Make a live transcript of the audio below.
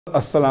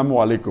Assalamu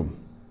alaikum.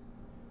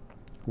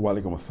 Wa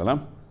alaikum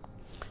assalam.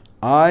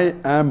 I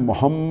am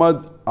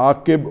Muhammad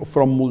Aqib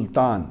from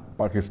Multan,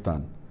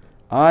 Pakistan.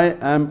 I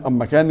am a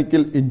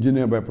mechanical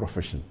engineer by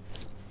profession.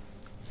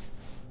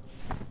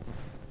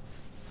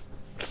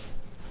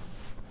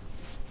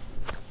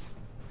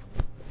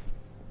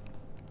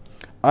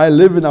 I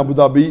live in Abu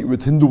Dhabi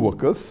with Hindu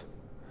workers.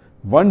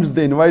 Once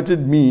they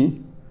invited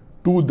me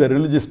to the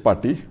religious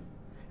party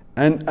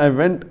and I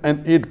went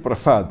and ate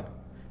prasad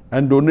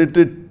and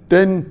donated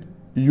 10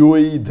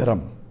 UAE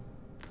dirham.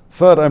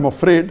 Sir, I am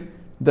afraid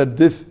that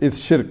this is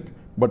shirk,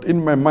 but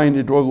in my mind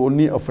it was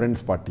only a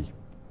friend's party.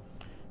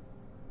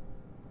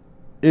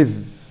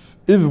 Is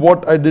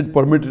what I did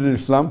permitted in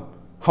Islam?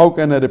 How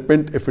can I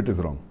repent if it is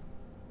wrong?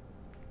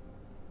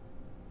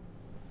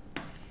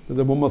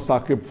 The Muhammad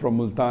Saqib from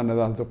Multan has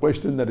asked the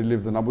question that he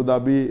lives in Abu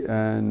Dhabi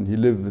and he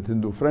lives with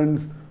Hindu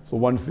friends. So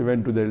once he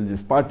went to the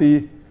religious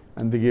party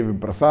and they gave him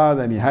prasad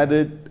and he had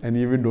it and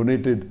he even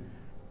donated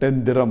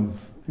 10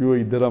 dirhams,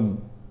 UAE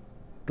dirham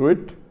to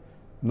it.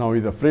 Now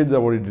he's afraid that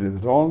what he did is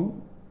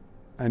wrong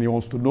and he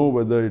wants to know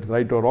whether it's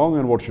right or wrong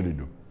and what should he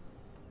do.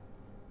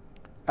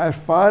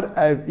 As far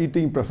as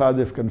eating prasad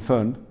is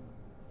concerned,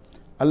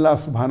 Allah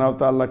subhanahu wa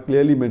ta'ala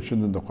clearly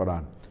mentioned in the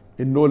Quran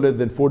in no less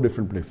than 4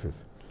 different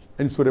places.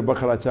 In Surah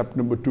Baqarah chapter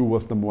number 2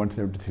 verse number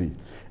 173.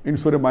 In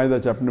Surah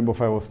Ma'idah chapter number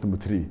 5 verse number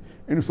 3.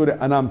 In Surah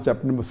Anam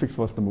chapter number 6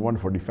 verse number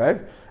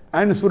 145.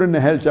 And Surah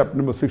Nahl chapter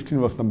number 16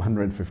 verse number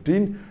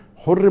 115.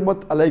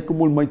 Hurrimat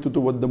alaykumul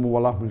maytutu waddamu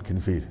walahmul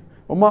khinzir.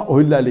 Wama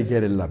uhilla li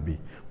ghayrillah bi.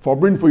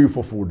 Forbidden for you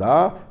for food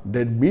are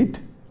dead meat,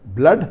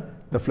 blood,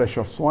 the flesh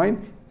of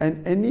swine,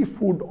 and any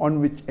food on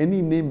which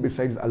any name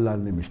besides Allah's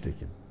name is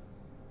taken.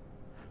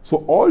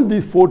 So all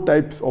these 4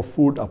 types of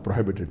food are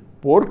prohibited.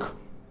 Pork,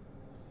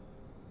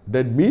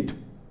 dead meat,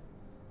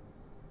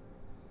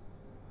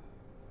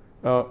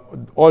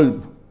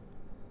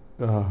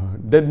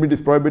 dead meat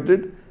is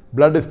prohibited,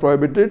 blood is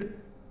prohibited,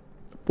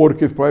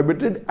 pork is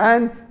prohibited,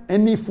 and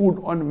any food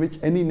on which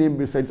any name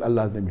besides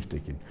Allah's name is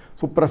taken.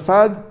 So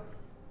prasad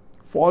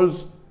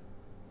falls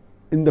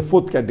in the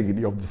 4th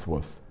category of this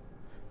verse.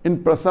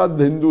 In prasad,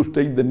 the Hindus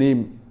take the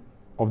name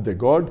of their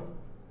god,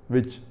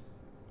 which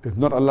is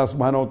not Allah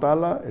subhanahu wa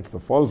ta'ala, it's the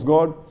false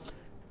god,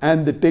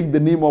 and they take the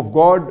name of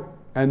God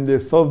and they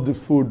serve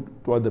this food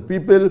to other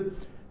people.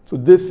 So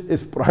this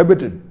is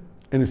prohibited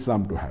in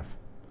Islam to have.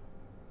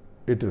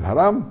 It is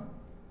haram.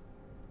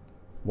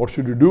 What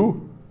should you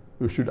do?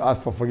 You should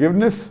ask for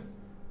forgiveness,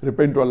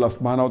 repent to Allah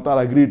subhanahu wa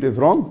ta'ala, agree it is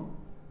wrong,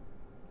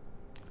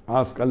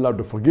 ask Allah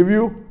to forgive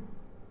you,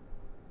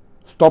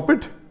 stop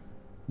it,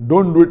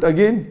 don't do it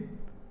again.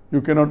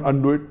 You cannot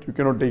undo it, you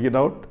cannot take it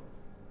out,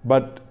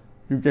 but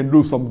you can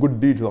do some good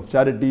deeds of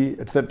charity,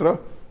 etc.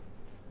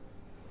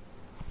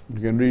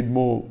 You can read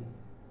more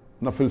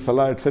Nafil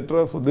Salah,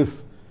 etc. So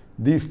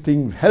these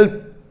things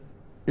help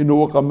in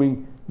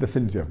overcoming the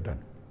sins you have done.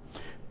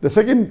 The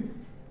second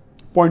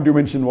point you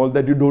mentioned was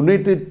that you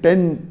donated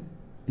 10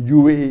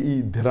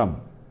 UAE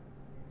dirham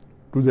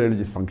to the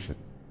religious function.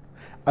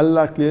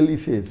 Allah clearly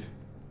says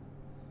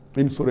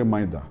in Surah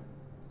Ma'idah,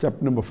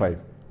 chapter number 5,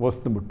 verse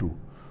number 2,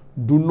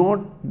 do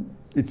not,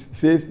 it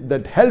says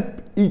that help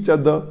each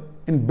other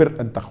in birr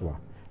and taqwa.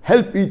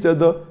 Help each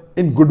other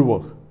in good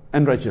work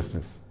and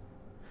righteousness.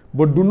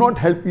 But do not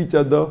help each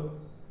other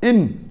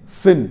in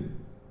sin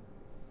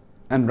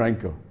and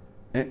rancor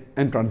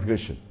and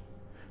transgression.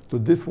 So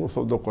this verse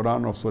of the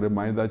Quran of Surah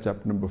Ma'idah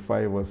chapter number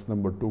 5 verse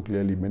number 2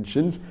 clearly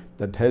mentions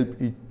that help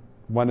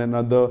one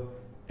another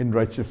in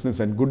righteousness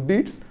and good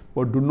deeds,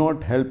 but do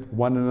not help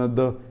one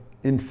another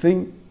in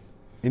sin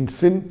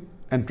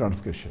and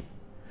transgression.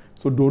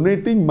 So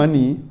donating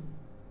money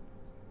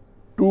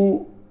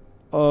to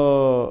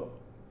a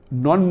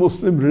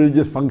non-Muslim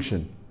religious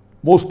function,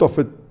 most of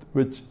it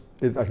which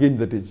is against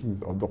the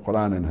teachings of the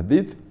Quran and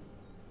Hadith,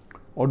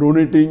 or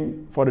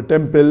donating for a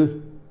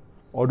temple,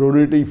 or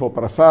donating for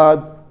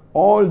prasad,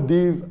 all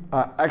these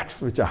are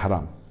acts which are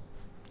haram.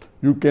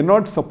 You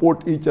cannot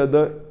support each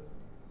other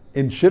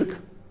in shirk,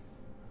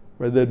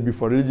 whether it be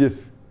for religious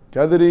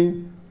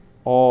gathering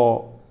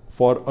or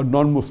for a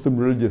non-Muslim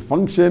religious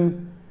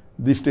function.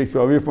 This takes you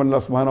away from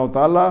Allah subhanahu wa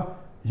ta'ala.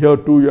 Here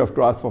too you have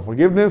to ask for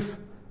forgiveness,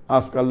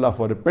 ask Allah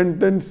for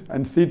repentance,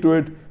 and see to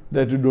it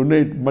that you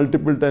donate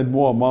multiple times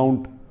more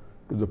amount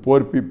to the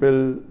poor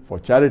people for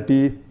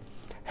charity.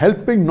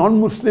 Helping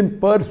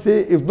non-Muslim per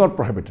se is not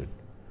prohibited.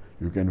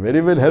 You can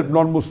very well help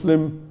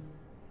non-Muslim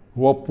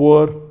who are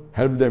poor,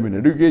 help them in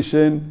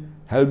education,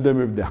 help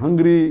them if they're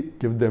hungry,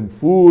 give them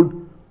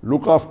food,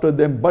 look after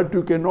them, but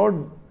you cannot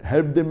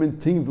help them in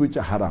things which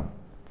are haram.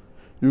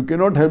 You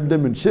cannot help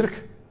them in shirk,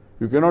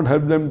 you cannot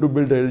help them to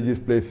build a religious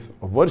place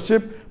of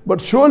worship, but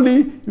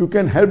surely you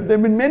can help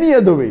them in many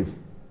other ways.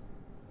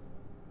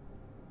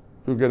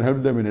 You can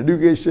help them in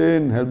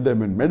education, help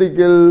them in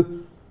medical,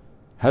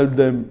 help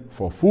them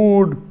for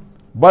food,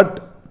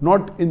 but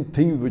not in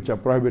things which are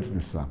prohibited in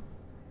Islam.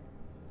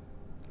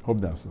 Hope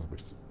that answers the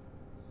question.